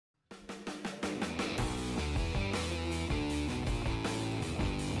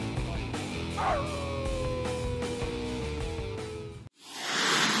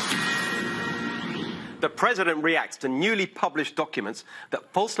The president reacts to newly published documents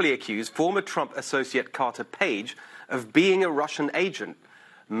that falsely accuse former Trump associate Carter Page of being a Russian agent.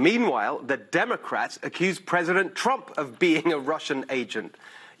 Meanwhile, the Democrats accuse President Trump of being a Russian agent.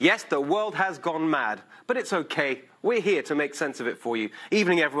 Yes, the world has gone mad, but it's okay. We're here to make sense of it for you.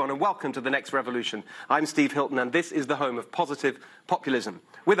 Evening, everyone, and welcome to The Next Revolution. I'm Steve Hilton, and this is the home of positive populism.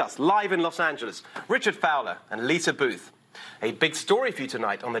 With us, live in Los Angeles, Richard Fowler and Lisa Booth. A big story for you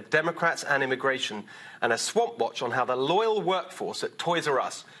tonight on the Democrats and immigration, and a swamp watch on how the loyal workforce at Toys R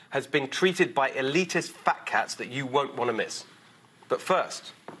Us has been treated by elitist fat cats that you won't want to miss. But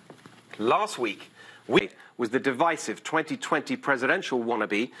first, last week, was the divisive 2020 presidential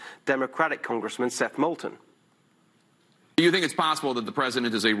wannabe Democratic Congressman Seth Moulton. Do you think it's possible that the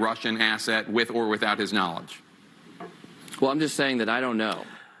president is a Russian asset with or without his knowledge? Well, I'm just saying that I don't know.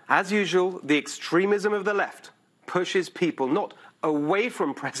 As usual, the extremism of the left pushes people not away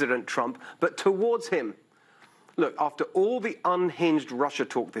from President Trump, but towards him. Look, after all the unhinged Russia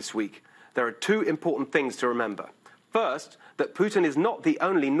talk this week, there are two important things to remember. First, that Putin is not the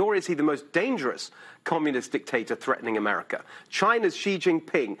only, nor is he the most dangerous communist dictator threatening America. China's Xi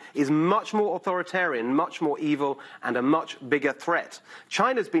Jinping is much more authoritarian, much more evil, and a much bigger threat.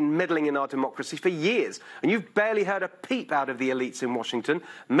 China's been meddling in our democracy for years, and you've barely heard a peep out of the elites in Washington,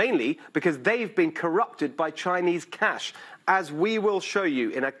 mainly because they've been corrupted by Chinese cash, as we will show you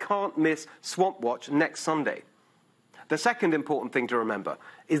in a can't-miss Swamp Watch next Sunday. The second important thing to remember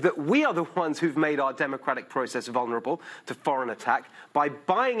is that we are the ones who've made our democratic process vulnerable to foreign attack by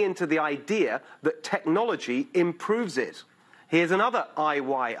buying into the idea that technology improves it. Here's another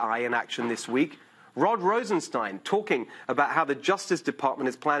IYI in action this week. Rod Rosenstein talking about how the Justice Department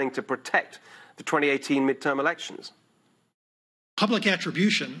is planning to protect the 2018 midterm elections. Public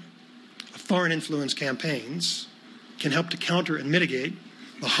attribution of foreign influence campaigns can help to counter and mitigate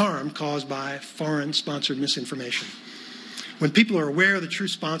the harm caused by foreign-sponsored misinformation. When people are aware of the true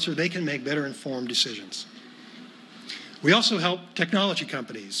sponsor, they can make better informed decisions. We also help technology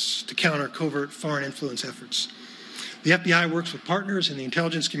companies to counter covert foreign influence efforts. The FBI works with partners in the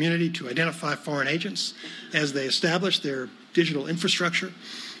intelligence community to identify foreign agents as they establish their digital infrastructure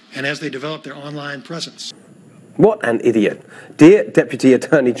and as they develop their online presence. What an idiot. Dear Deputy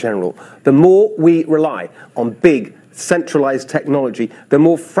Attorney General, the more we rely on big, centralized technology, the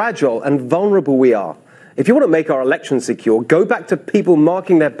more fragile and vulnerable we are. If you want to make our elections secure, go back to people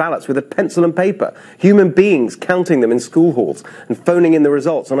marking their ballots with a pencil and paper, human beings counting them in school halls and phoning in the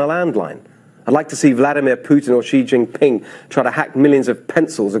results on a landline. I'd like to see Vladimir Putin or Xi Jinping try to hack millions of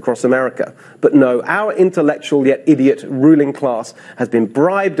pencils across America. But no, our intellectual yet idiot ruling class has been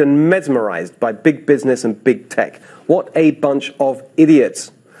bribed and mesmerized by big business and big tech. What a bunch of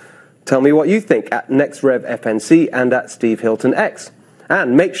idiots. Tell me what you think at NextRevFNC and at Steve Hilton X.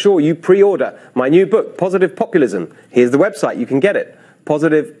 And make sure you pre-order my new book, Positive Populism. Here's the website. You can get it,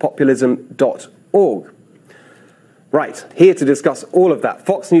 positivepopulism.org. Right, here to discuss all of that,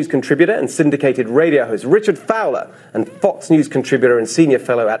 Fox News contributor and syndicated radio host Richard Fowler and Fox News contributor and senior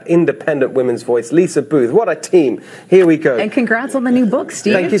fellow at Independent Women's Voice, Lisa Booth. What a team. Here we go. And congrats on the new book,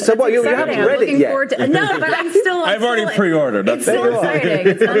 Steve. Thank you so much. You haven't read it yet. No, but I'm still... I've already pre-ordered. It's still exciting.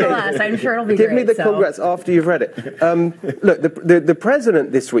 It's nonetheless. I'm sure it'll be great. Give me the congrats after you've read it. Look, the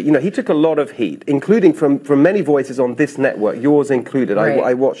president this week, he took a lot of heat, including from many voices on this network, yours included. Right.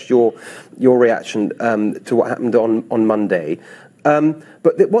 I watched your reaction to what happened on Monday.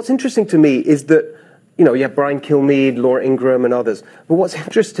 But what's interesting to me is that, you have Brian Kilmeade, Laura Ingraham and others. But what's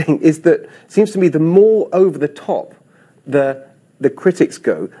interesting is that it seems to me the more over the top the critics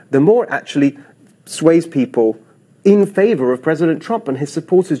go, the more it actually sways people in favor of President Trump, and his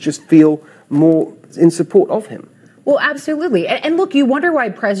supporters just feel more in support of him. Well, absolutely. And look, you wonder why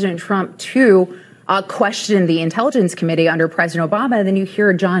President Trump, too, questioned the Intelligence Committee under President Obama, and then you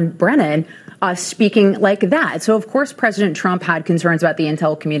hear John Brennan speaking like that. So, of course, President Trump had concerns about the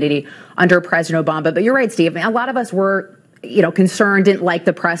intel community under President Obama. But you're right, Steve. A lot of us were, concerned, didn't like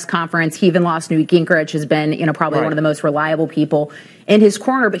the press conference. He even lost Newt Gingrich, has been, probably one of the most reliable people in his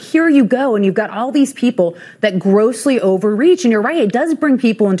corner. But here you go, and you've got all these people that grossly overreach. And you're right, it does bring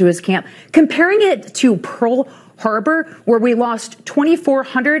people into his camp. Comparing it to Pearl Harbor, where we lost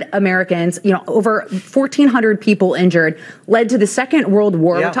 2,400 Americans, over 1,400 people injured, led to the Second World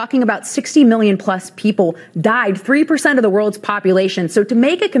War. Yeah. We're talking about 60 million plus people died, 3% of the world's population. So to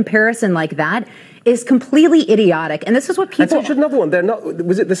make a comparison like that is completely idiotic. And this is what people... And so another one. They're not.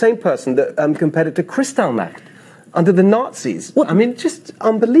 Was it the same person that compared it to Kristallnacht? under the Nazis. Well, I mean, just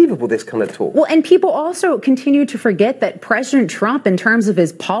unbelievable, this kind of talk. Well, and people also continue to forget that President Trump, in terms of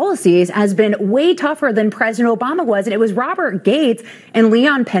his policies, has been way tougher than President Obama was. And it was Robert Gates and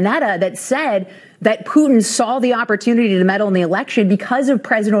Leon Panetta that said that Putin saw the opportunity to meddle in the election because of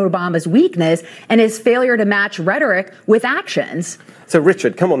President Obama's weakness and his failure to match rhetoric with actions. So,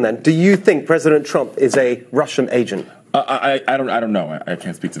 Richard, come on then. Do you think President Trump is a Russian agent? I don't know. I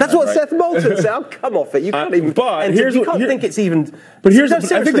can't speak to That's that. what right? Seth Moulton said. Oh, come off it. You can't even. But you can't think it's even. But here's. No,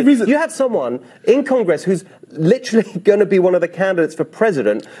 I think the reason you have someone in Congress who's literally going to be one of the candidates for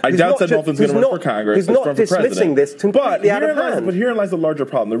president. I doubt Seth Moulton's going to run for Congress. Who's not dismissing this completely out of hand. But herein lies the larger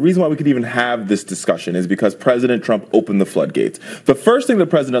problem. The reason why we could even have this discussion is because President Trump opened the floodgates. The first thing the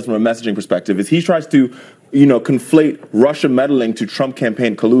president does from a messaging perspective is he tries to, conflate Russia meddling to Trump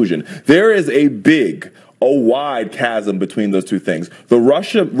campaign collusion. There is a wide chasm between those two things. The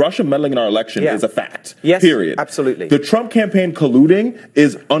Russia meddling in our election is a fact. Yes, period. Absolutely. The Trump campaign colluding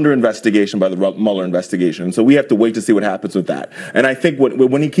is under investigation by the Mueller investigation. And so we have to wait to see what happens with that. And I think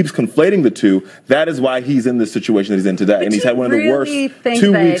when he keeps conflating the two, that is why he's in this situation that he's in today. But and he's had one of the worst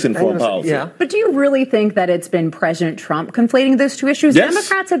 2 weeks in foreign policy. Yeah. But do you really think that it's been President Trump conflating those two issues? Yes.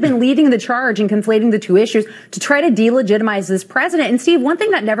 Democrats have been leading the charge in conflating the two issues to try to delegitimize this president. And Steve, one thing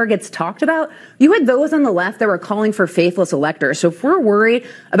that never gets talked about, you had those on the left that were calling for faithless electors. So if we're worried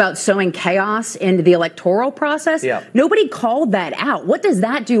about sowing chaos into the electoral process, nobody called that out. What does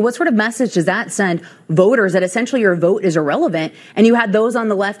that do? What sort of message does that send voters that essentially your vote is irrelevant? And you had those on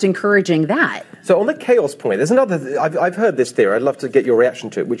the left encouraging that. So on the chaos point, there's another. I've heard this theory. I'd love to get your reaction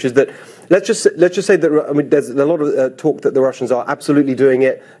to it, which is that let's just say that there's a lot of talk that the Russians are absolutely doing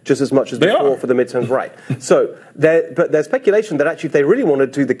it just as much as before for the midterms, right? So but there's speculation that actually if they really want to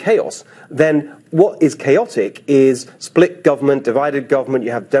do the chaos, then what is chaotic is split government, divided government.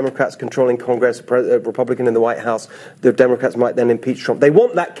 You have Democrats controlling Congress, a Republican in the White House. The Democrats might then impeach Trump. They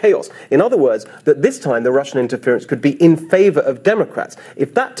want that chaos. In other words, that this time the Russian interference could be in favor of Democrats.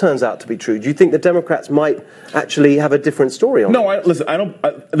 If that turns out to be true, do you think the Democrats might actually have a different story on it? Listen,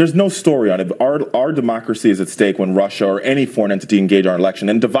 there's no story on it. Our democracy is at stake when Russia or any foreign entity engage our election.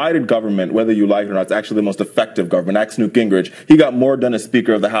 And divided government, whether you like it or not, is actually the most effective government. Ask Newt Gingrich. He got more done as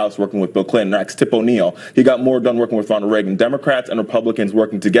Speaker of the House working with Bill Clinton. Ask Tip O'Neill. He got more done working with Ronald Reagan. Democrats and Republicans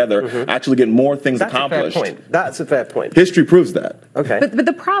working together actually get more things accomplished. That's a fair point. History proves that. Okay. But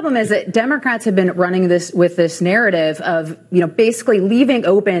the problem is that Democrats have been running this with this narrative of, basically leaving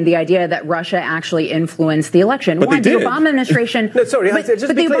open the idea that Russia actually influenced the election. But the Obama administration. No, sorry, just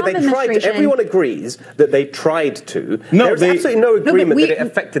to be clear, they tried to, everyone agrees that they tried to. There's absolutely no agreement that it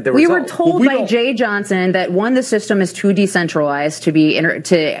affected the result. We were told by Jay Johnson that, one, the system is too decentralized to be,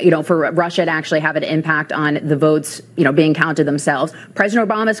 for Russia to actually have an impact on the votes, being counted themselves. President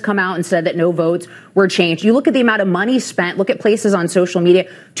Obama's come out and said that no votes were changed. You look at the amount of money spent, look at places on social media.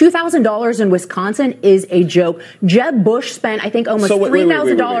 $2,000 in Wisconsin is a joke. Jeb Bush spent, I think, almost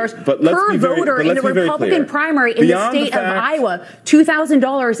 $3,000 per voter in the Republican primary in the state of Iowa.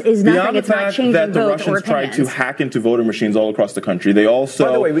 $2,000 is nothing. It's not changing votes or opinions. The Russians tried to hack into voter machines all across the country. They also,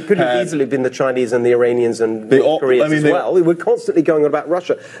 by the way, we could have easily been the Chinese and the Iranians and North Koreans as well. We're constantly going on about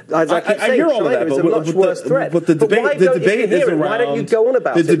Russia. As I keep saying, China is a much worse threat. But the debate is around. Why don't you go on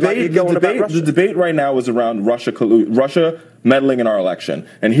about it? The debate right now is around Russia meddling in our election.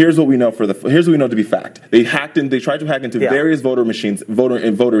 And here's what we know to be fact. They tried to hack into various voter machines,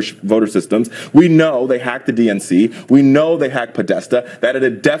 voter systems. We know they hacked the DNC. We know they hacked Podesta. That had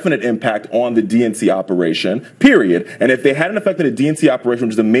a definite impact on the DNC operation, period. And if they hadn't affected the DNC operation,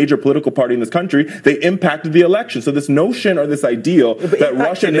 which is a major political party in this country, they impacted the eletion. So this notion or this ideal that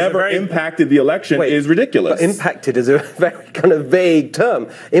Russia never impacted the election is ridiculous. But impacted is a very kind of vague term.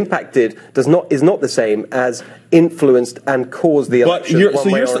 Impacted is not the same as influenced and caused the election.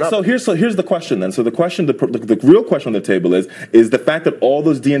 So here's the question then. So the real question on the table is the fact that all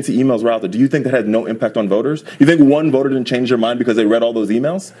those DNC emails were out there. Do you think that had no impact on voters? You think one voter didn't change their mind because they read all those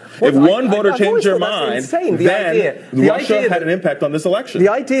emails? If one voter changed their mind, then Russia had an impact on this election. The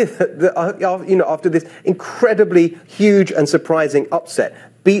idea that after this incredibly huge and surprising upset,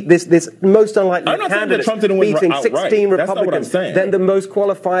 beat this most unlikely candidate, beating 16 Republicans, then the most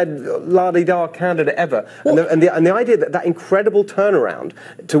qualified la-di-da candidate ever. And the idea that incredible turnaround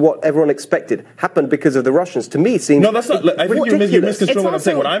to what everyone expected happened because of the Russians, to me, seems No, that's not. I think you're misconstruing what I'm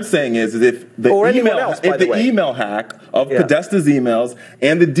saying. What I'm saying is if the email hack of Podesta's emails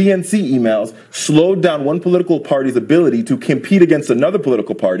and the DNC emails slowed down one political party's ability to compete against another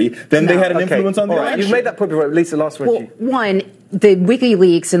political party, then they had an influence on the election. You've made that point before. Lisa, last one. Well, one, the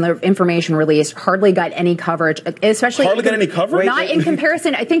WikiLeaks and the information released hardly got any coverage, especially hardly got any coverage. Not in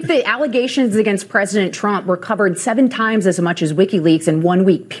comparison. I think the allegations against President Trump were covered 7 times as much as WikiLeaks in 1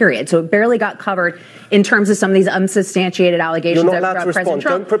 week period. So it barely got covered in terms of some of these unsubstantiated allegations You're not allowed about to respond. President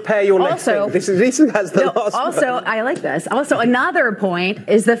Trump. Don't prepare your next thing. This has the last Also, word. I like this. Also, another point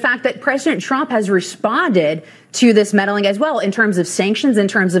is the fact that President Trump has responded to this meddling as well in terms of sanctions, in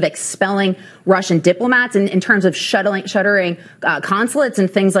terms of expelling Russian diplomats, and in terms of shuttering consulates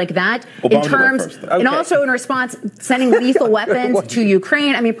and things like that. And also in response, sending lethal weapons to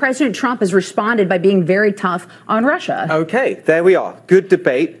Ukraine. I mean, President Trump has responded by being very tough on Russia. Okay, there we are. Good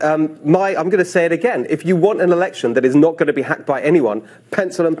debate. I'm going to say it again. If you want an election that is not going to be hacked by anyone,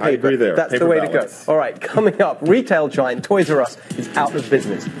 pencil and paper. I agree there. That's Paper the way ballots. to go. All right, coming up, retail giant Toys R Us is out of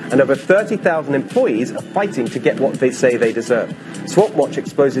business, and over 30,000 employees are fighting to get what they say they deserve. Swap Watch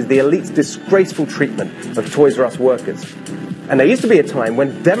exposes the elite's disgraceful treatment of Toys R Us workers. And there used to be a time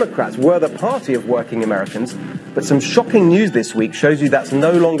when Democrats were the party of working Americans, but some shocking news this week shows you that's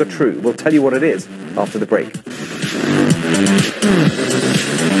no longer true. We'll tell you what it is after the break.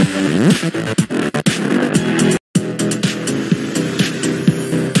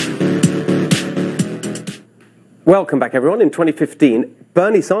 Welcome back, everyone. In 2015,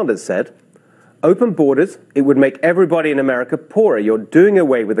 Bernie Sanders said, "Open borders, it would make everybody in America poorer. You're doing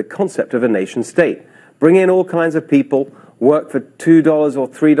away with the concept of a nation state. Bring in all kinds of people, work for $2 or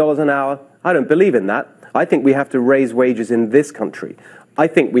 $3 an hour. I don't believe in that. I think we have to raise wages in this country. I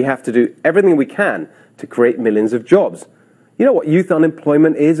think we have to do everything we can to create millions of jobs." You know what youth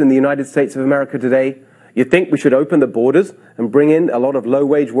unemployment is in the United States of America today? You think we should open the borders and bring in a lot of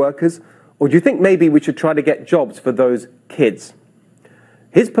low-wage workers? Or do you think maybe we should try to get jobs for those kids?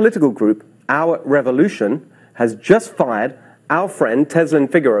 His political group, Our Revolution, has just fired our friend Teslin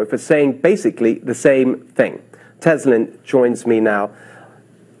Figueroa for saying basically the same thing. Teslin joins me now.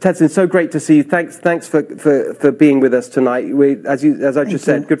 Teslin, so great to see you. Thanks for being with us tonight. As I just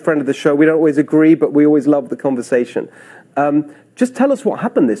said, good friend of the show. We don't always agree, but we always love the conversation. Just tell us what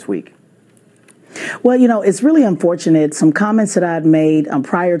happened this week. Well, you know, it's really unfortunate. Some comments that I had made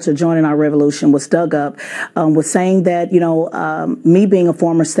prior to joining Our Revolution was dug up, was saying that, you know, me being a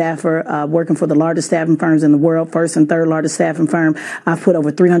former staffer, working for the largest staffing firms in the world, first and third largest staffing firm, I've put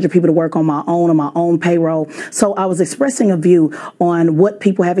over 300 people to work on my own payroll. So I was expressing a view on what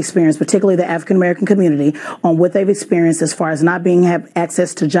people have experienced, particularly the African-American community, on what they've experienced as far as not being have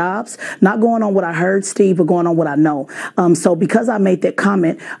access to jobs, not going on what I heard, Steve, but going on what I know. So because I made that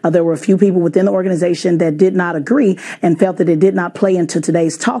comment, there were a few people within the organization that did not agree and felt that it did not play into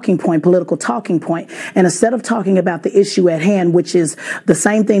today's political talking point. And instead of talking about the issue at hand, which is the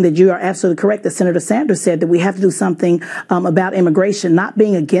same thing that you are absolutely correct that Senator Sanders said, that we have to do something about immigration, not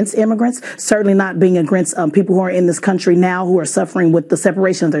being against immigrants, certainly not being against people who are in this country now who are suffering with the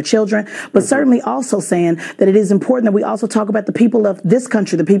separation of their children, but certainly also saying that it is important that we also talk about the people of this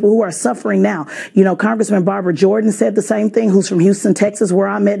country, the people who are suffering now. You know, Congressman Barbara Jordan said the same thing, who's from Houston, Texas, where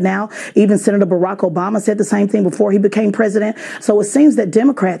I'm at now. Even Senator Barack Obama said the same thing before he became president. So it seems that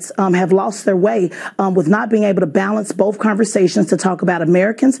Democrats have lost their way with not being able to balance both conversations to talk about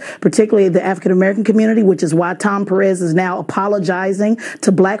Americans, particularly the African-American community, which is why Tom Perez is now apologizing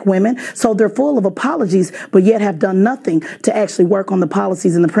to black women. So they're full of apologies, but yet have done nothing to actually work on the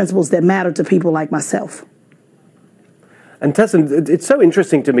policies and the principles that matter to people like myself. And Teslin, it's so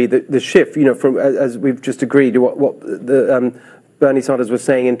interesting to me that the shift, you know, from, as we've just agreed, what the Bernie Sanders was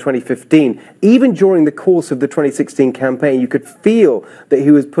saying in 2015, even during the course of the 2016 campaign, you could feel that he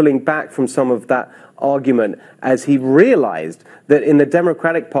was pulling back from some of that argument as he realized that in the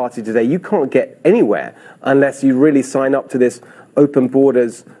Democratic Party today, you can't get anywhere unless you really sign up to this open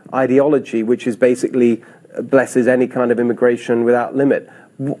borders ideology, which is basically blesses any kind of immigration without limit.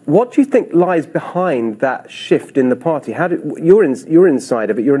 What do you think lies behind that shift in the party? You're inside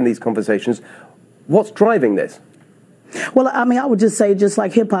of it, you're in these conversations. What's driving this? Well, I mean, I would just say, just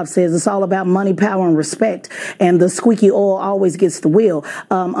like hip hop says, it's all about money, power, and respect. And the squeaky oil always gets the wheel.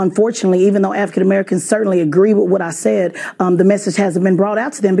 Unfortunately, even though African Americans certainly agree with what I said, the message hasn't been brought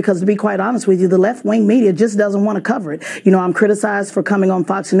out to them because, to be quite honest with you, the left wing media just doesn't want to cover it. You know, I'm criticized for coming on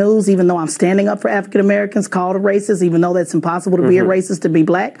Fox News, even though I'm standing up for African Americans, called a racist, even though that's impossible to be a racist, to be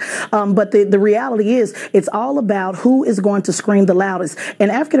black. But the reality is, it's all about who is going to scream the loudest. And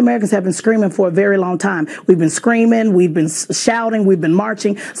African Americans have been screaming for a very long time. We've been screaming. we've been shouting, we've been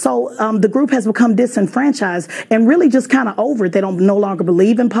marching. So the group has become disenfranchised and really just kind of over it. They don't no longer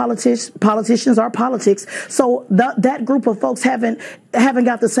believe in politicians or politics. So that group of folks haven't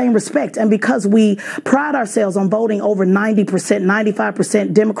got the same respect. And because we pride ourselves on voting over 90%,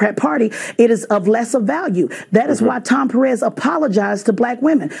 95% Democrat Party, it is of less of value. That is why Tom Perez apologized to black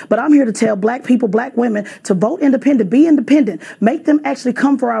women. But I'm here to tell black people, black women, to vote independent, be independent, make them actually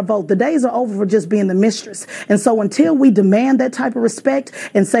come for our vote. The days are over for just being the mistress. And so until we demand that type of respect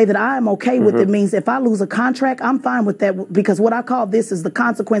and say that I am okay with it, means if I lose a contract, I'm fine with that, because what I call this is the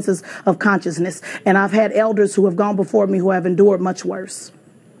consequences of consciousness. And I've had elders who have gone before me who have endured much worse.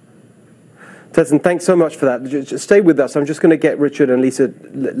 Teslin, thanks so much for that. Just stay with us. I'm just going to get Richard and Lisa,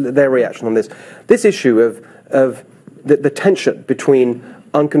 their reaction on this. This issue of the tension between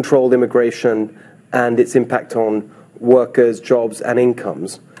uncontrolled immigration and its impact on workers, jobs, and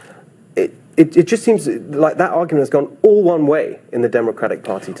incomes. It just seems like that argument has gone all one way in the Democratic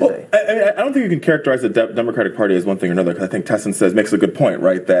Party today. Well, I don't think you can characterize the Democratic Party as one thing or another, because I think Teslin makes a good point,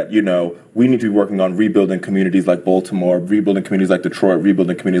 right? That, we need to be working on rebuilding communities like Baltimore, rebuilding communities like Detroit,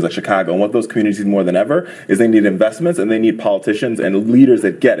 rebuilding communities like Chicago. And what those communities need more than ever is they need investments and they need politicians and leaders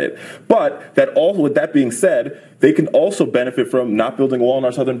that get it. But that also, with that being said, they can also benefit from not building a wall on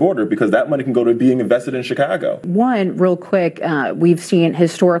our southern border, because that money can go to being invested in Chicago. One, real quick, we've seen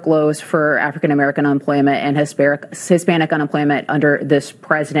historic lows for African-American unemployment and Hispanic unemployment under this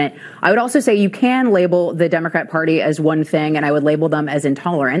president. I would also say you can label the Democrat Party as one thing, and I would label them as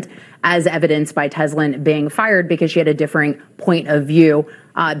intolerant, as evidenced by Teslin being fired because she had a differing point of view.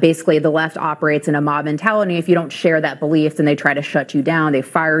 Basically, the left operates in a mob mentality. If you don't share that belief, then they try to shut you down. They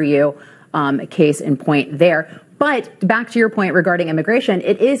fire you. Case in point there. But back to your point regarding immigration,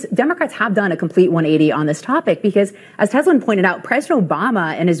 Democrats have done a complete 180 on this topic, because as Teslin pointed out, President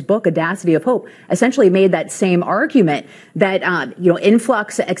Obama in his book, Audacity of Hope, essentially made that same argument that,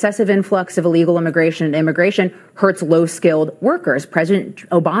 excessive influx of illegal immigration and immigration hurts low-skilled workers. President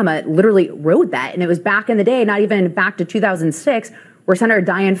Obama literally wrote that. And it was back in the day, not even back to 2006, where Senator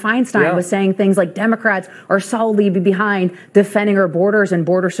Dianne Feinstein was saying things like Democrats are solidly behind defending our borders and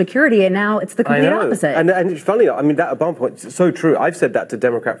border security, and now it's the complete opposite. And it's funny, that Obama point is so true. I've said that to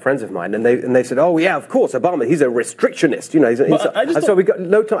Democrat friends of mine, and they said, "Oh yeah, of course, Obama, he's a restrictionist." So we got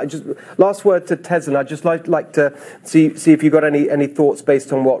no time. Just last word to Teslin. I'd just like to see if you got any thoughts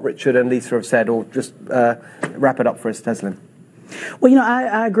based on what Richard and Lisa have said, or just wrap it up for us, Teslin. Well,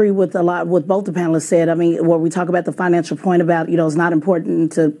 I agree with a lot what both the panelists said. Where we talk about the financial point about, it's not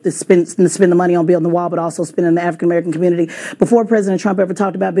important to spend the money on building the wall, but also spending the African-American community. Before President Trump ever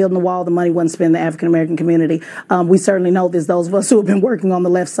talked about building the wall, the money wasn't spent in the African-American community. We certainly know this, those of us who have been working on the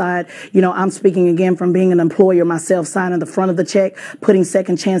left side. I'm speaking again from being an employer myself, signing the front of the check, putting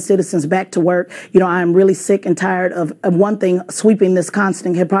second chance citizens back to work. I am really sick and tired of one thing, sweeping this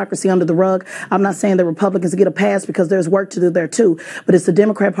constant hypocrisy under the rug. I'm not saying that Republicans get a pass, because there's work to do there too. But it's the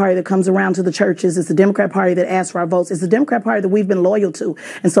Democrat Party that comes around to the churches. It's the Democrat Party that asks for our votes. It's the Democrat Party that we've been loyal to.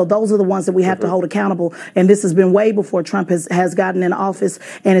 And so those are the ones that we have to hold accountable. And this has been way before Trump has gotten in office.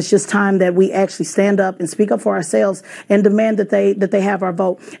 And it's just time that we actually stand up and speak up for ourselves and demand that they have our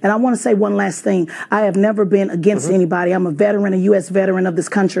vote. And I want to say one last thing. I have never been against anybody. I'm a veteran, a U.S. veteran of this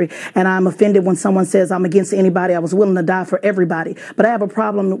country. And I'm offended when someone says I'm against anybody. I was willing to die for everybody. But I have a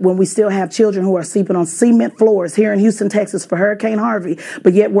problem when we still have children who are sleeping on cement floors here in Houston, Texas for Hurricane Harvey,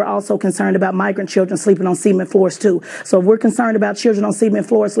 but yet we're also concerned about migrant children sleeping on cement floors too. So if we're concerned about children on cement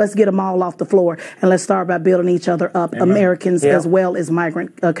floors, let's get them all off the floor, and let's start by building each other up, Americans as well as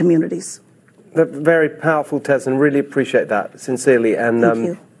migrant communities. Very powerful, Teslin. Really appreciate that, sincerely.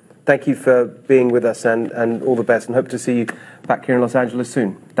 And thank you for being with us, and all the best, and hope to see you back here in Los Angeles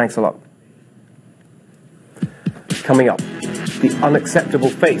soon. Thanks a lot. Coming up, the unacceptable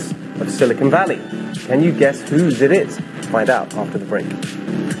face of Silicon Valley. Can you guess whose it is? Find out after the break.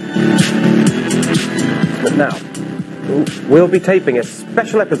 But now, we'll be taping a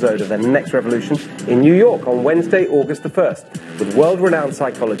special episode of The Next Revolution in New York on Wednesday, August the 1st, with world-renowned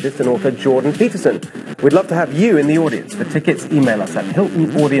psychologist and author Jordan Peterson. We'd love to have you in the audience. For tickets, email us at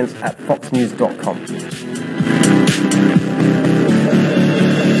hiltonaudience@foxnews.com.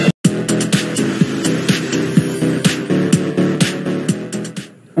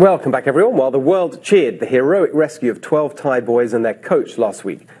 Welcome back, everyone. While the world cheered the heroic rescue of 12 Thai boys and their coach last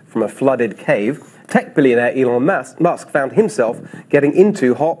week from a flooded cave, tech billionaire Elon Musk found himself getting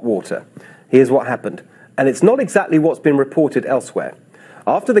into hot water. Here's what happened. And it's not exactly what's been reported elsewhere.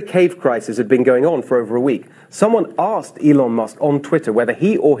 After the cave crisis had been going on for over a week, someone asked Elon Musk on Twitter whether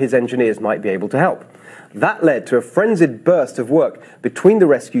he or his engineers might be able to help. That led to a frenzied burst of work between the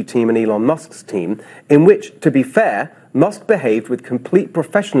rescue team and Elon Musk's team, in which, to be fair, Musk behaved with complete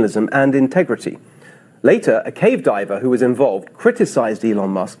professionalism and integrity. Later, a cave diver who was involved criticized Elon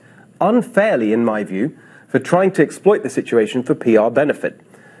Musk, unfairly in my view, for trying to exploit the situation for PR benefit.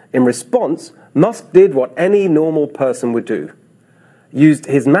 In response, Musk did what any normal person would do. Used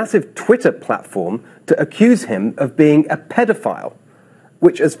his massive Twitter platform to accuse him of being a pedophile,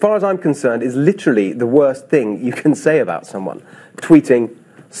 which, as far as I'm concerned, is literally the worst thing you can say about someone. Tweeting,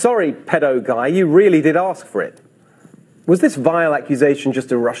 "Sorry, pedo guy, you really did ask for it." Was this vile accusation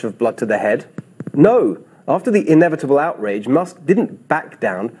just a rush of blood to the head? No. After the inevitable outrage, Musk didn't back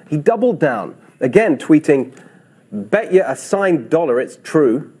down, he doubled down, again tweeting, "Bet you a signed dollar it's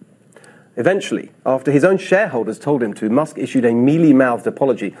true." Eventually, after his own shareholders told him to, Musk issued a mealy-mouthed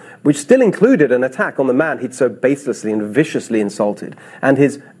apology, which still included an attack on the man he'd so baselessly and viciously insulted, and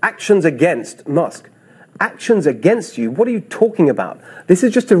his actions against Musk. Actions against you? What are you talking about? This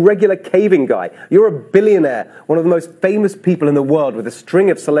is just a regular caving guy. You're a billionaire, one of the most famous people in the world with a string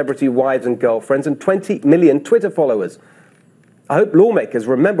of celebrity wives and girlfriends and 20 million Twitter followers. I hope lawmakers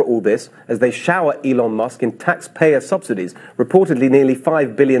remember all this as they shower Elon Musk in taxpayer subsidies, reportedly nearly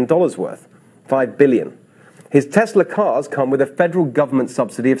 $5 billion worth. $5 billion. His Tesla cars come with a federal government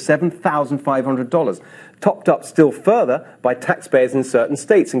subsidy of $7,500, topped up still further by taxpayers in certain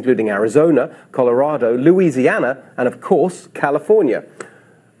states, including Arizona, Colorado, Louisiana, and of course, California.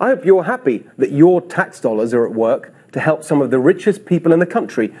 I hope you're happy that your tax dollars are at work to help some of the richest people in the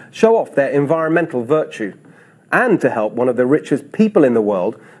country show off their environmental virtue, and to help one of the richest people in the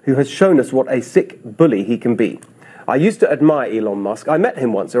world who has shown us what a sick bully he can be. I used to admire Elon Musk. I met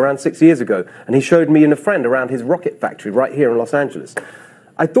him once around 6 years ago, and he showed me and a friend around his rocket factory right here in Los Angeles.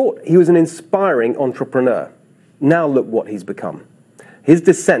 I thought he was an inspiring entrepreneur. Now look what he's become. His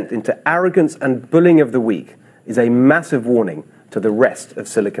descent into arrogance and bullying of the weak is a massive warning to the rest of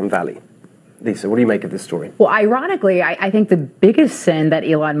Silicon Valley. Lisa, what do you make of this story? Well, ironically, I think the biggest sin that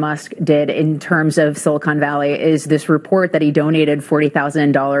Elon Musk did in terms of Silicon Valley is this report that he donated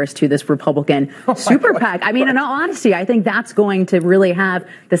 $40,000 to this Republican super PAC. I mean, in all honesty, I think that's going to really have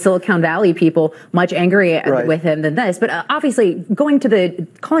the Silicon Valley people much angrier with him than this. But obviously, calling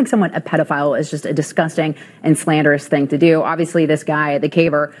someone a pedophile is just a disgusting and slanderous thing to do. Obviously, this guy, the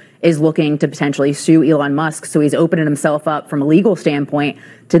caver, is looking to potentially sue Elon Musk, so he's opening himself up from a legal standpoint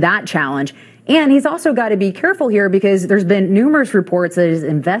to that challenge. And he's also got to be careful here because there's been numerous reports that his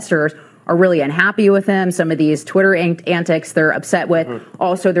investors are really unhappy with him. Some of these Twitter antics they're upset with.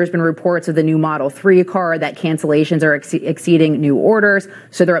 Also, there's been reports of the new Model 3 car that cancellations are exceeding new orders.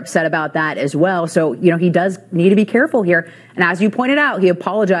 So they're upset about that as well. So, he does need to be careful here. And as you pointed out, he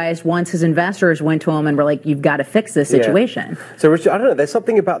apologized once his investors went to him and were like, you've got to fix this situation. Yeah. So, Richard, I don't know, there's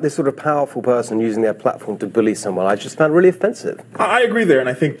something about this sort of powerful person using their platform to bully someone I just found really offensive. I agree there, and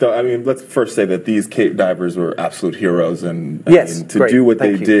I think, let's first say that these cave divers were absolute heroes, and to do what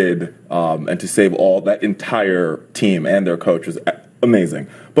they did and to save all that entire team and their coach was amazing.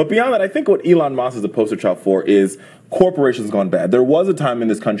 But beyond that, I think what Elon Musk is a poster child for is corporations gone bad. There was a time in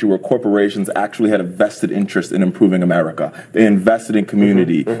this country where corporations actually had a vested interest in improving America. They invested in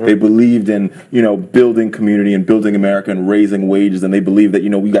community. They believed in, building community and building America and raising wages, and they believed that,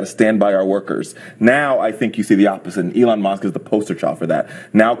 we got to stand by our workers. Now I think you see the opposite, and Elon Musk is the poster child for that.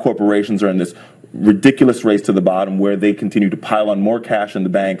 Now corporations are in this ridiculous race to the bottom where they continue to pile on more cash in the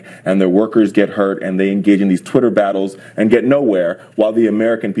bank and their workers get hurt and they engage in these Twitter battles and get nowhere while the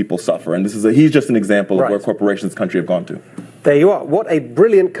American people suffer. And he's just an example of where corporations in this country have gone to. There you are. What a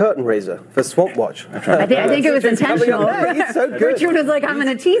brilliant curtain raiser for Swamp Watch. I think it was intentional. It's so good. Richard was like, I'm going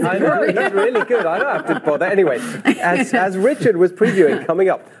to tease it. I know, it's really good. I don't have to bother. Anyway, as Richard was previewing, coming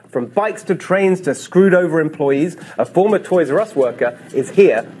up, from bikes to trains to screwed over employees, a former Toys R Us worker is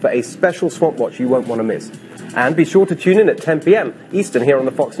here for a special Swamp Watch you won't want to miss. And be sure to tune in at 10 p.m. Eastern here on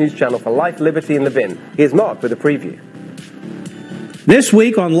the Fox News Channel for Life, Liberty and Levin. Here's Mark with a preview. This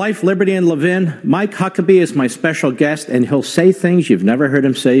week on Life, Liberty, and Levin, Mike Huckabee is my special guest, and he'll say things you've never heard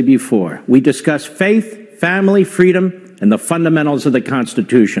him say before. We discuss faith, family, freedom, and the fundamentals of the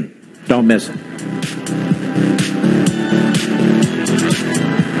Constitution. Don't miss it.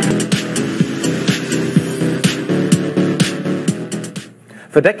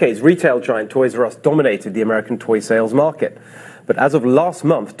 For decades, retail giant Toys R Us dominated the American toy sales market. But as of last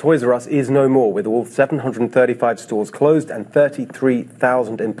month, Toys R Us is no more, with all 735 stores closed and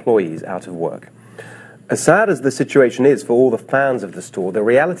 33,000 employees out of work. As sad as the situation is for all the fans of the store, the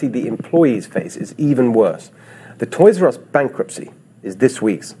reality the employees face is even worse. The Toys R Us bankruptcy is this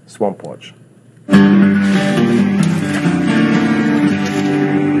week's Swamp Watch.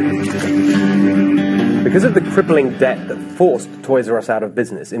 Because of the crippling debt that forced Toys R Us out of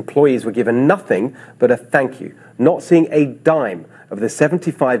business, employees were given nothing but a thank you, not seeing a dime of the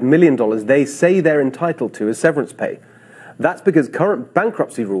 $75 million they say they're entitled to as severance pay. That's because current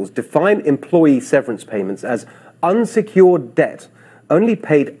bankruptcy rules define employee severance payments as unsecured debt, only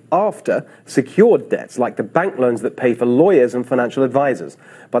paid after secured debts, like the bank loans that pay for lawyers and financial advisors.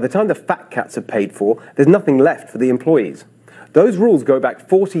 By the time the fat cats are paid for, there's nothing left for the employees. Those rules go back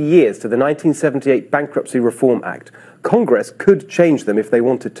 40 years to the 1978 Bankruptcy Reform Act. Congress could change them if they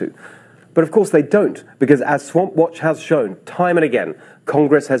wanted to. But of course they don't, because as Swamp Watch has shown time and again,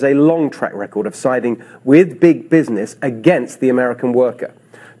 Congress has a long track record of siding with big business against the American worker.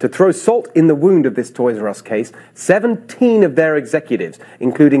 To throw salt in the wound of this Toys R Us case, 17 of their executives,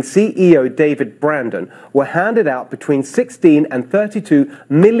 including CEO David Brandon, were handed out between $16 and $32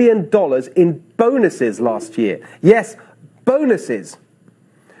 million in bonuses last year. Yes, bonuses.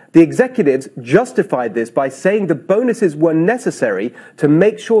 The executives justified this by saying the bonuses were necessary to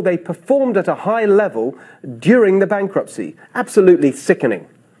make sure they performed at a high level during the bankruptcy. Absolutely sickening.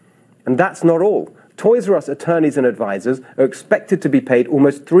 And that's not all. Toys R Us attorneys and advisors are expected to be paid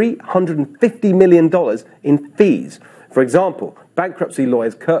almost $350 million in fees. For example, bankruptcy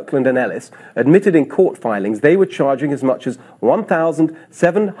lawyers Kirkland and Ellis admitted in court filings they were charging as much as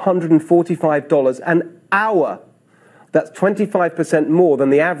 $1,745 an hour. That's 25% more than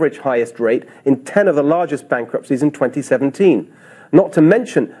the average highest rate in 10 of the largest bankruptcies in 2017. Not to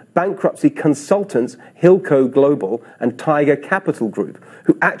mention bankruptcy consultants Hilco Global and Tiger Capital Group,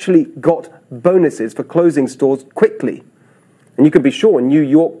 who actually got bonuses for closing stores quickly. And you can be sure New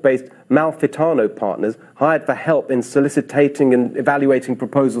York-based Malfitano partners, hired for help in soliciting and evaluating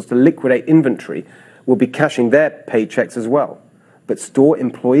proposals to liquidate inventory, will be cashing their paychecks as well. But store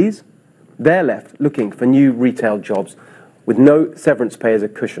employees? They're left looking for new retail jobs with no severance pay as a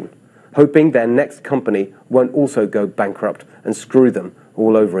cushion, hoping their next company won't also go bankrupt and screw them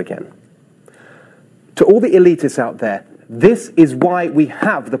all over again. To all the elitists out there, this is why we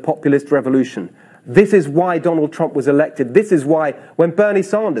have the populist revolution. This is why Donald Trump was elected. This is why when Bernie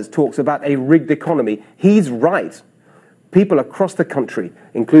Sanders talks about a rigged economy, he's right. People across the country,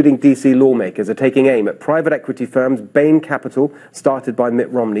 including DC lawmakers, are taking aim at private equity firms Bain Capital, started by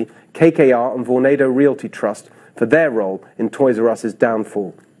Mitt Romney, KKR and Vornado Realty Trust, for their role in Toys R Us's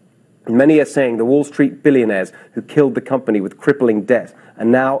downfall. And many are saying the Wall Street billionaires who killed the company with crippling debt are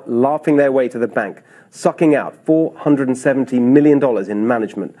now laughing their way to the bank, sucking out $470 million in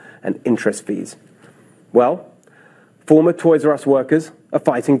management and interest fees. Well, former Toys R Us workers are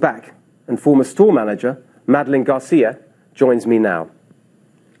fighting back, and former store manager Madeline Garcia joins me now.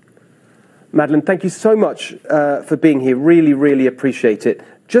 Madeline, thank you so much for being here. Really, really appreciate it.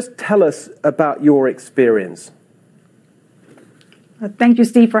 Just tell us about your experience. Thank you,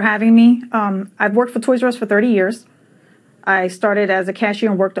 Steve, for having me. I've worked for Toys R Us for 30 years. I started as a cashier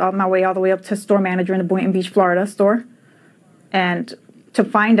and worked my way all the way up to store manager in the Boynton Beach, Florida store. And to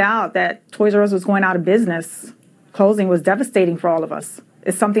find out that Toys R Us was going out of business, closing, was devastating for all of us.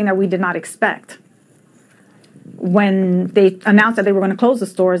 It's something that we did not expect. When they announced that they were going to close the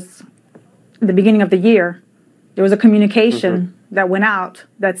stores at the beginning of the year, there was a communication that went out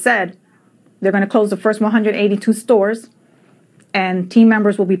that said they're going to close the first 182 stores, and team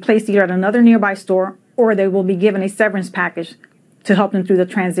members will be placed either at another nearby store or they will be given a severance package to help them through the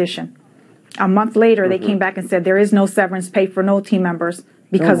transition. A month later, they came back and said there is no severance pay for no team members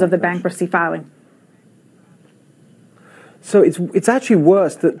because of the bankruptcy filing. So it's actually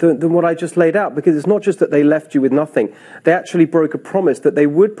worse than what I just laid out, because it's not just that they left you with nothing. They actually broke a promise that they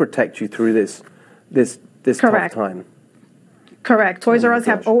would protect you through this tough time. Correct. Toys R Us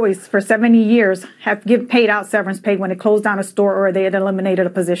have always, for 70 years, have paid out severance pay when it closed down a store or they had eliminated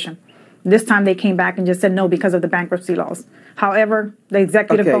a position. This time they came back and just said no because of the bankruptcy laws. However, the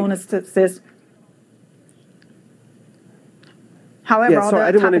executive bonus says. However, all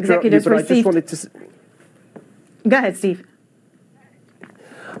the top executives received. Go ahead, Steve.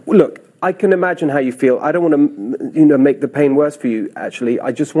 Well, look, I can imagine how you feel. I don't want to, make the pain worse for you, actually.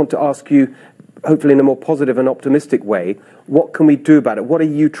 I just want to ask you, hopefully in a more positive and optimistic way, what can we do about it? What are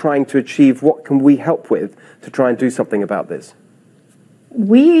you trying to achieve? What can we help with to try and do something about this?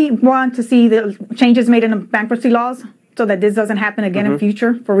 We want to see the changes made in the bankruptcy laws so that this doesn't happen again in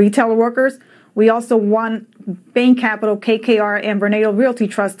future for retail workers. We also want Bain Capital, KKR, and Vornado Realty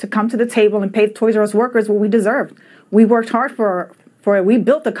Trust to come to the table and pay Toys R Us workers what we deserved. We worked hard for it. We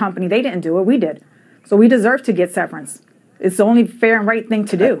built the company. They didn't do it. We did. So we deserve to get severance. It's the only fair and right thing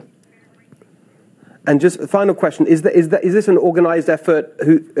to do. And just a final question, is this an organized effort?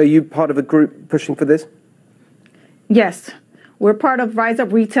 Are you part of a group pushing for this? Yes. We're part of Rise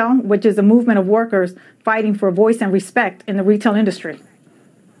Up Retail, which is a movement of workers fighting for voice and respect in the retail industry.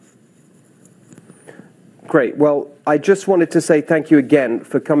 Great. Well, I just wanted to say thank you again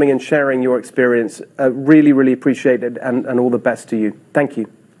for coming and sharing your experience. Really, really appreciate it, and all the best to you. Thank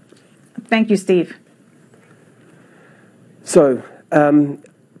you. Thank you, Steve. So,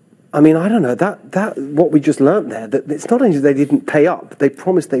 I mean, I don't know, that what we just learned there, that it's not only they didn't pay up, they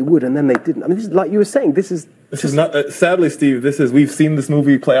promised they would, and then they didn't. I mean, this is, like you were saying, this is not, sadly, Steve, we've seen this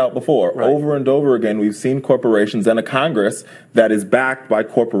movie play out before. Right. Over and over again, we've seen corporations and a Congress that is backed by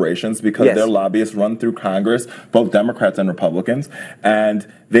corporations because their lobbyists run through Congress, both Democrats and Republicans,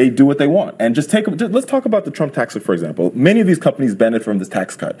 and they do what they want. And let's talk about the Trump tax cut, for example. Many of these companies benefit from this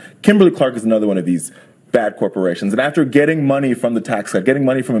tax cut. Kimberly-Clark is another one of these bad corporations. And after getting money from the tax cut, getting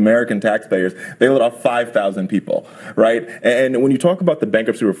money from American taxpayers, they let off 5,000 people, right? And when you talk about the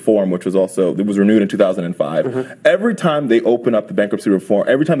bankruptcy reform, it was renewed in 2005, every time they open up the bankruptcy reform,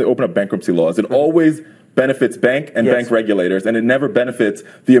 every time they open up bankruptcy laws, it always benefits bank and bank regulators, and it never benefits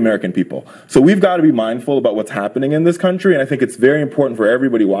the American people. So we've got to be mindful about what's happening in this country, and I think it's very important for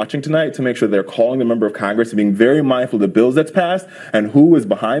everybody watching tonight to make sure they're calling the member of Congress and being very mindful of the bills that's passed and who is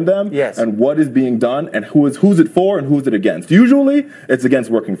behind them and what is being done and who's it for and who's it against. Usually, it's against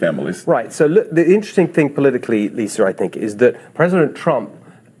working families. Right. So look, the interesting thing politically, Lisa, I think, is that President Trump,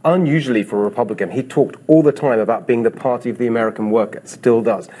 unusually for a Republican, he talked all the time about being the party of the American worker, still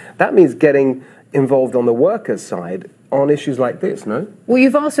does. That means getting involved on the workers' side on issues like this, no? Well,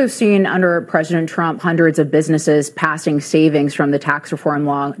 you've also seen under President Trump hundreds of businesses passing savings from the tax reform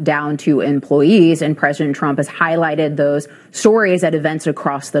law down to employees, and President Trump has highlighted those stories at events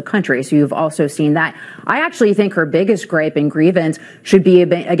across the country. So you've also seen that. I actually think her biggest gripe and grievance should be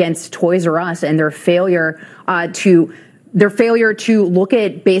against Toys R Us and their failure to look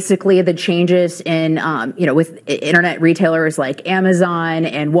at basically the changes in, with internet retailers like Amazon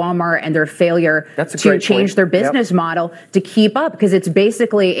and Walmart and their failure to change their business model to keep up, because it's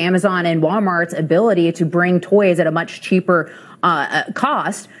basically Amazon and Walmart's ability to bring toys at a much cheaper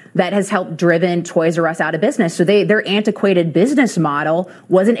cost that has helped driven Toys R Us out of business. So their antiquated business model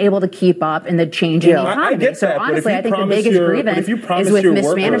wasn't able to keep up in the changing economy. So honestly, I think the biggest grievance is with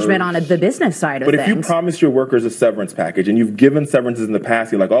mismanagement on the business side of things. But if you promise your workers a severance package and you've given severances in the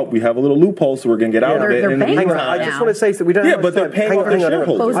past, you're like, oh, we have a little loophole, so we're going to get out of it. I just want to say that we don't have but they're paying off their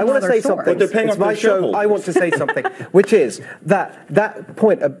shareholders. I want to say something. But they're paying off their shareholders. I want to say something, which is that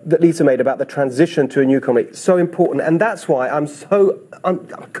point that Lisa made about the transition to a new economy is so important, and that's why I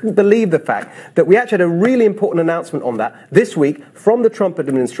couldn't believe the fact that we actually had a really important announcement on that this week from the Trump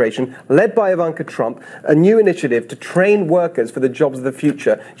administration, led by Ivanka Trump, a new initiative to train workers for the jobs of the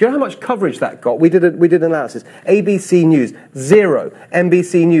future. Do you know how much coverage that got? We did analysis. ABC News, 0.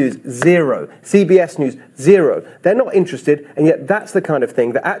 NBC News, 0. CBS News, 0. They're not interested, and yet that's the kind of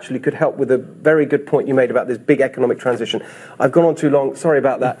thing that actually could help with a very good point you made about this big economic transition. I've gone on too long. Sorry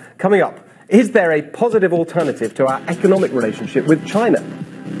about that. Coming up, is there a positive alternative to our economic relationship with China?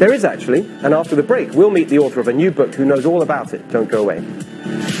 There is actually, and after the break, we'll meet the author of a new book who knows all about it. Don't go away.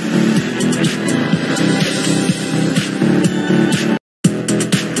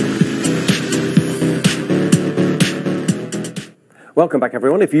 Welcome back,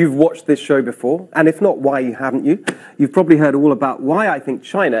 everyone. If you've watched this show before, and if not, why haven't you? You've probably heard all about why I think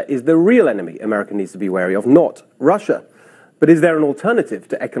China is the real enemy America needs to be wary of, not Russia. But is there an alternative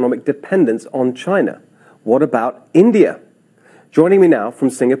to economic dependence on China? What about India? Joining me now from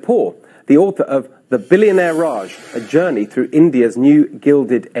Singapore, the author of The Billionaire Raj, A Journey Through India's New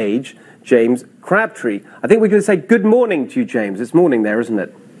Gilded Age, James Crabtree. I think we're going to say good morning to you, James. It's morning there, isn't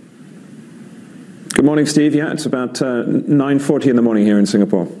it? Good morning, Steve. Yeah, it's about 9:40 in the morning here in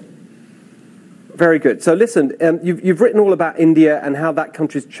Singapore. Very good. So listen, you've written all about India and how that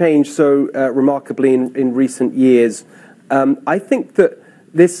country's changed so remarkably in recent years. I think that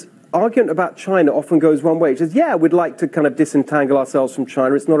this argument about China often goes one way. It says, yeah, we'd like to kind of disentangle ourselves from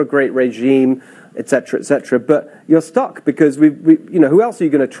China. It's not a great regime, et cetera, but you're stuck because who else are you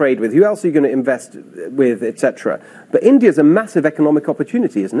going to trade with? Who else are you going to invest with, et cetera? But India's a massive economic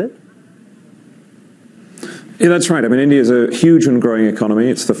opportunity, isn't it? Yeah, that's right. I mean, India is a huge and growing economy.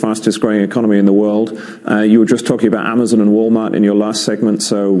 It's the fastest growing economy in the world. You were just talking about Amazon and Walmart in your last segment.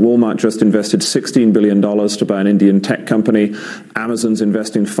 So Walmart just invested $16 billion to buy an Indian tech company. Amazon's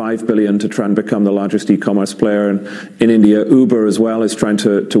investing $5 billion to try and become the largest e-commerce player in India. Uber as well is trying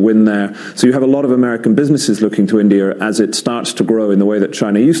to win there. So you have a lot of American businesses looking to India as it starts to grow in the way that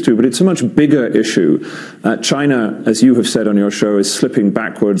China used to. But it's a much bigger issue. China, as you have said on your show, is slipping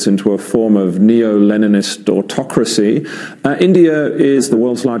backwards into a form of neo-Leninist autocracy. India is the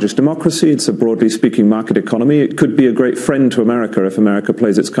world's largest democracy. It's a broadly speaking market economy. It could be a great friend to America if America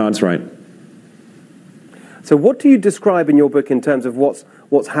plays its cards right. So what do you describe in your book in terms of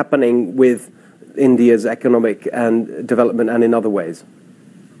what's happening with India's economic and development and in other ways?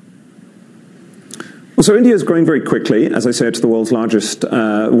 Well, so India is growing very quickly. As I said, it's the world's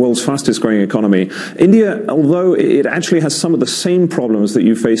fastest growing economy. India, although it actually has some of the same problems that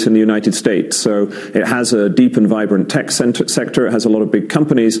you face in the United States. So it has a deep and vibrant tech sector. It has a lot of big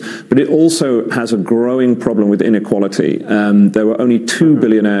companies, but it also has a growing problem with inequality. There were only 2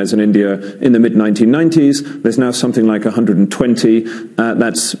 billionaires in India in the mid-1990s. There's now something like 120.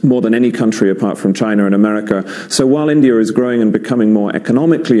 That's more than any country apart from China and America. So while India is growing and becoming more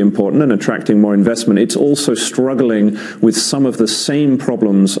economically important and attracting more investment, it's also struggling with some of the same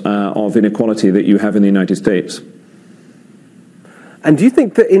problems of inequality that you have in the United States. And do you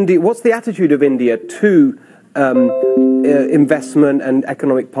think that what's the attitude of India to investment and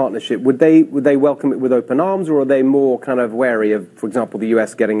economic partnership? Would they welcome it with open arms, or are they more kind of wary of, for example, the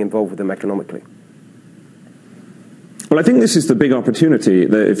US getting involved with them economically? Well, I think this is the big opportunity.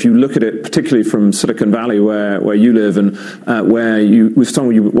 That if you look at it, particularly from Silicon Valley, where you live, and with some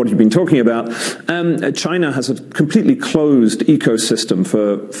of what you've been talking about, China has a completely closed ecosystem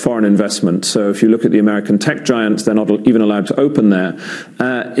for foreign investment. So if you look at the American tech giants, they're not even allowed to open there.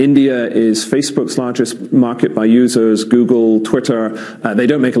 India is Facebook's largest market by users, Google, Twitter. They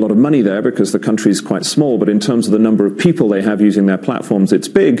don't make a lot of money there because the country is quite small, but in terms of the number of people they have using their platforms, it's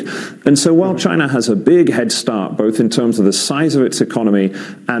big. And so while China has a big head start, both in terms of the size of its economy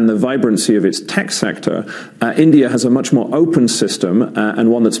and the vibrancy of its tech sector, India has a much more open system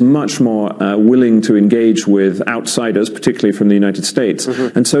and one that's much more willing to engage with outsiders, particularly from the United States.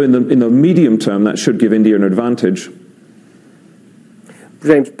 And so in the medium term, that should give India an advantage.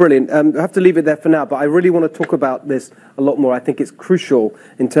 James, brilliant. I have to leave it there for now, but I really want to talk about this a lot more. I think it's crucial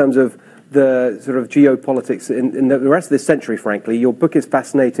in terms of the sort of geopolitics in the rest of this century, frankly. Your book is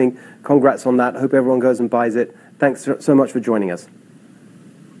fascinating. Congrats on that. Hope everyone goes and buys it. Thanks so much for joining us.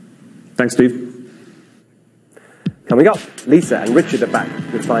 Thanks, Steve. Coming up, Lisa and Richard are back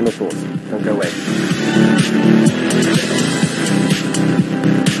with final thoughts. Don't go away.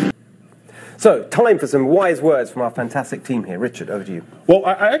 So, time for some wise words from our fantastic team here. Richard, over to you. Well,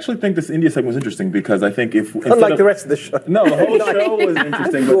 I actually think this India segment was interesting because I think if... Unlike the rest of the show. No, the whole show was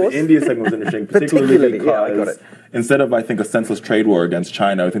interesting, but the India segment was interesting, particularly because yeah, I got it. Instead of, I think, a senseless trade war against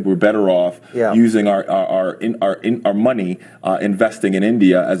China, I think we're better off using our money investing in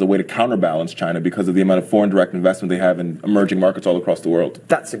India as a way to counterbalance China because of the amount of foreign direct investment they have in emerging markets all across the world.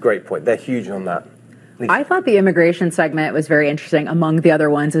 That's a great point. They're huge on that. I thought the immigration segment was very interesting among the other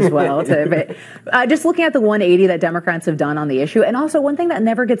ones as well. Just looking at the 180 that Democrats have done on the issue. And also one thing that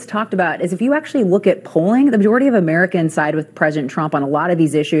never gets talked about is if you actually look at polling, the majority of Americans side with President Trump on a lot of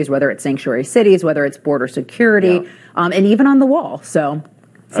these issues, whether it's sanctuary cities, whether it's border security, and even on the wall. So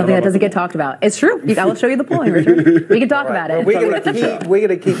something that doesn't get talked about. It's true. I'll show you the polling, Richard. We can talk about it. We're going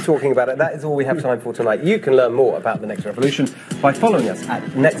to keep talking about it. That is all we have time for tonight. You can learn more about the Next Revolution by following us at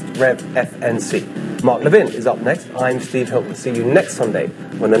NextRevFNC. Mark Levin is up next. I'm Steve Hilton. See you next Sunday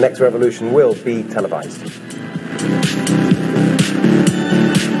when the Next Revolution will be televised.